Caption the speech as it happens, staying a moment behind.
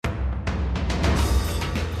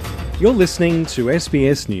You're listening to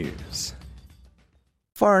SBS News.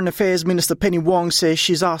 Foreign Affairs Minister Penny Wong says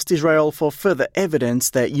she's asked Israel for further evidence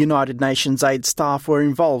that United Nations aid staff were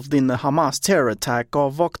involved in the Hamas terror attack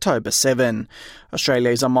of October 7. Australia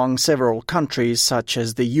is among several countries such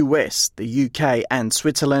as the US, the UK and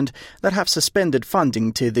Switzerland that have suspended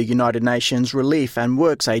funding to the United Nations Relief and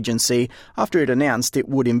Works Agency after it announced it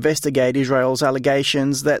would investigate Israel's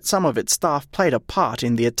allegations that some of its staff played a part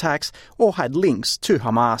in the attacks or had links to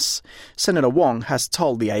Hamas. Senator Wong has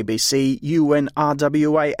told the ABC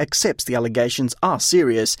UNRWA accepts the allegations are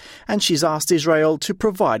serious and she's asked Israel to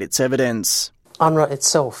provide its evidence. UNRWA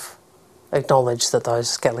itself acknowledged that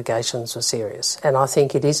those allegations were serious, and I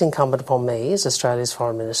think it is incumbent upon me as Australia's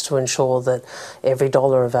Foreign Minister to ensure that every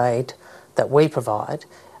dollar of aid that we provide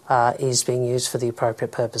is being used for the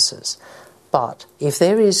appropriate purposes. But if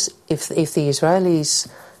the Israelis,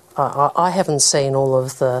 I haven't seen all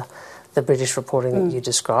of the British reporting that you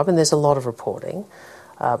describe, and there's a lot of reporting.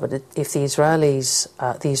 But if the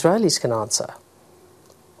Israelis can answer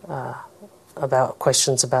about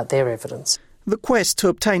questions about their evidence. The quest to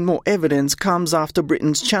obtain more evidence comes after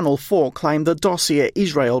Britain's Channel 4 claimed the dossier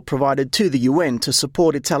Israel provided to the UN to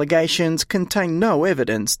support its allegations contained no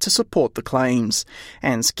evidence to support the claims.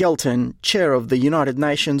 Anne Skelton, chair of the United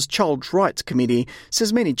Nations Child Rights Committee,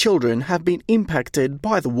 says many children have been impacted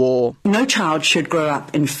by the war. No child should grow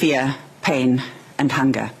up in fear, pain and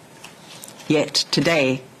hunger. Yet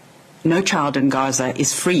today, no child in Gaza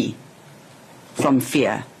is free from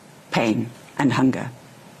fear, pain and hunger.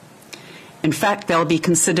 In fact, they'll be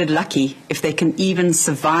considered lucky if they can even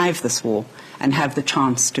survive this war and have the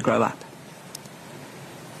chance to grow up.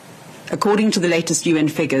 According to the latest UN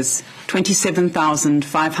figures,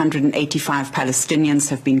 27,585 Palestinians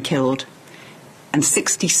have been killed and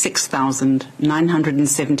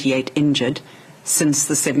 66,978 injured since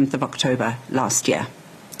the 7th of October last year.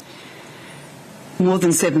 More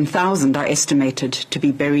than 7,000 are estimated to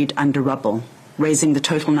be buried under rubble, raising the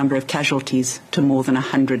total number of casualties to more than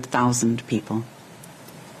 100,000 people.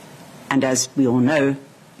 And as we all know,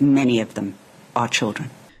 many of them are children.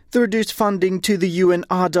 The reduced funding to the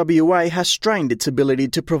UNRWA has strained its ability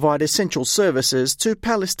to provide essential services to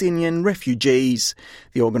Palestinian refugees.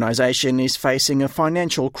 The organisation is facing a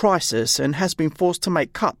financial crisis and has been forced to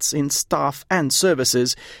make cuts in staff and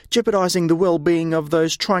services, jeopardising the well-being of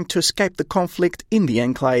those trying to escape the conflict in the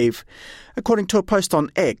enclave. According to a post on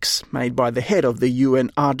X made by the head of the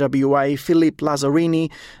UNRWA, Philippe Lazzarini,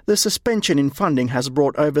 the suspension in funding has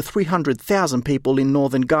brought over 300,000 people in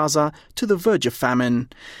northern Gaza to the verge of famine.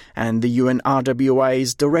 And the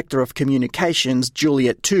UNRWA's Director of Communications,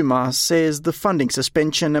 Juliet Tuma, says the funding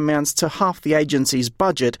suspension amounts to half the agency's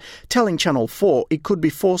budget, telling Channel 4 it could be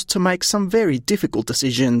forced to make some very difficult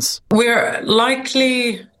decisions. We're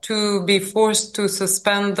likely to be forced to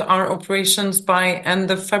suspend our operations by end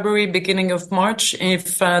of February, beginning of March,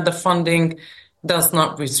 if the funding does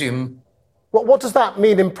not resume. What does that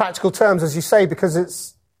mean in practical terms, as you say, because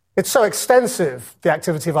it's so extensive, the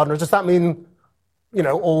activity of UNRWA? Does that mean,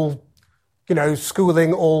 all,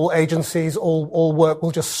 schooling, all agencies, all work will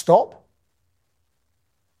just stop?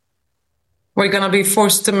 We're going to be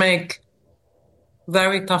forced to make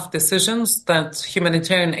very tough decisions that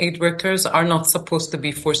humanitarian aid workers are not supposed to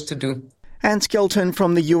be forced to do. Anne Skelton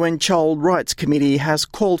from the UN Child Rights Committee has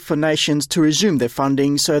called for nations to resume their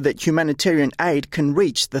funding so that humanitarian aid can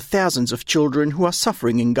reach the thousands of children who are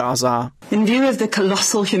suffering in Gaza. In view of the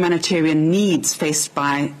colossal humanitarian needs faced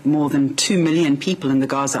by more than 2 million people in the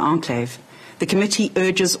Gaza enclave, the committee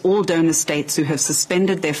urges all donor states who have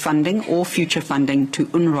suspended their funding or future funding to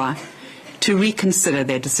UNRWA to reconsider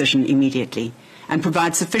their decision immediately and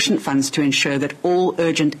provide sufficient funds to ensure that all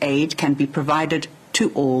urgent aid can be provided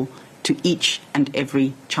to all, to each and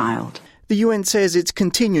every child. The UN says it's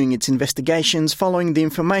continuing its investigations following the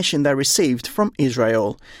information they received from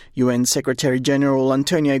Israel. UN Secretary-General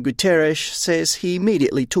Antonio Guterres says he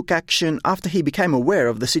immediately took action after he became aware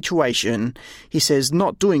of the situation. He says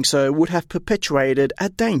not doing so would have perpetuated a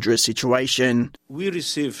dangerous situation. We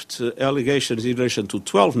received allegations in relation to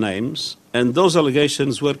 12 names, and those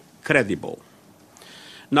allegations were credible.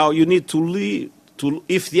 Now, you need to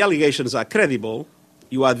if the allegations are credible,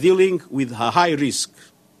 you are dealing with a high risk.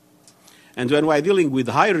 And when we are dealing with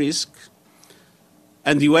high risk,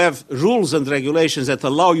 and you have rules and regulations that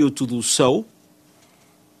allow you to do so,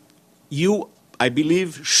 you, I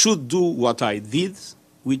believe, should do what I did,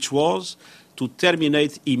 which was to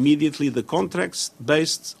terminate immediately the contracts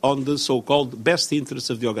based on the so-called best interests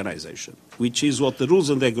of the organization, which is what the rules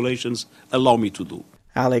and regulations allow me to do.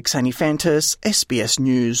 Alex Anifantis, SBS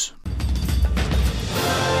News.